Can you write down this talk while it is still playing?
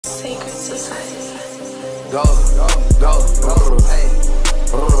Secret society. Go, hey,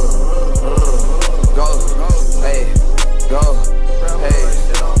 go,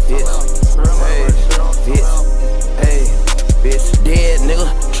 hey, bitch, dead nigga.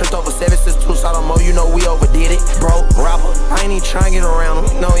 Tripped over 7 since 2, so I don't know, you know we overdid it. Bro, rapper, I ain't even trying to get around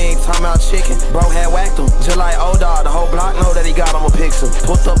him. No, he ain't talking about chicken. Bro had whacked him, just like ODOG. The whole block know that he got him a pixel.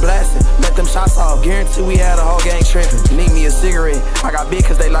 Put up blasting, let them shots off. Guarantee we had a whole gang tripping. Need me a cigarette. I got big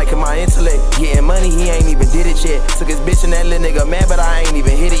cause they liking my intellect. Getting money, he ain't even did it yet. Took his bitch and that little nigga mad, but I ain't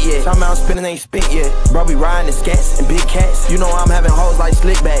even hit it yet. Talking about spinning ain't spent yet. Bro be riding the scats and big cats. You know I'm having hoes like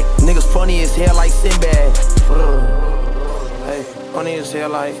Slickback. Niggas funny as hell like Sinbad. Hey, funny as hell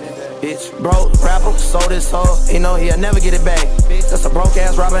like bitch. Bro, rapper, sold his soul. You know he'll never get it back. That's a broke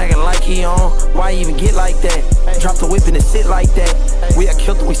ass rapper acting like he on. Why he even get like that? Drop the whip and it sit like that. We had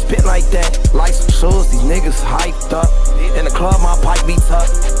killed it, we spit like that. Like some shoes, these niggas hyped up. In the club, my pipe beats up.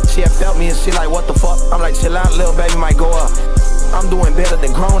 She had felt me and she like, what the fuck? I'm like, chill out, little baby, might go up. I'm doing better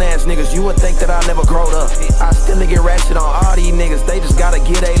than grown ass niggas. You would think that I never growed up. I still get ratchet on all these niggas. They just gotta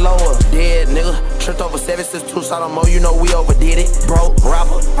get a lower. Dead nigga. Tripped over 7 since 2, so I don't know, you know we overdid it. Bro,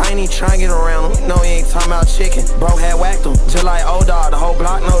 rapper, I ain't even trying to get around him. No, he ain't talking about chicken. Bro had whacked him, just like ODOG. The whole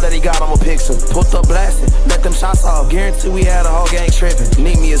block know that he got him a pixel. Put up blasting, let them shots off. Guarantee we had a whole gang tripping.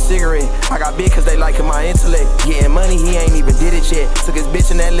 Need me a cigarette. I got big cause they liking my intellect. Getting money, he ain't even did it yet. Took his bitch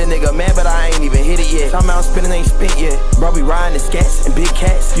and that little nigga mad, but I ain't even hit it yet. Talking about spinning ain't spent yet. Bro be riding the scats and big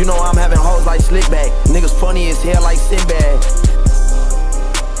cats. You know I'm having hoes like Slickback. Niggas funny as hell like Sinbad.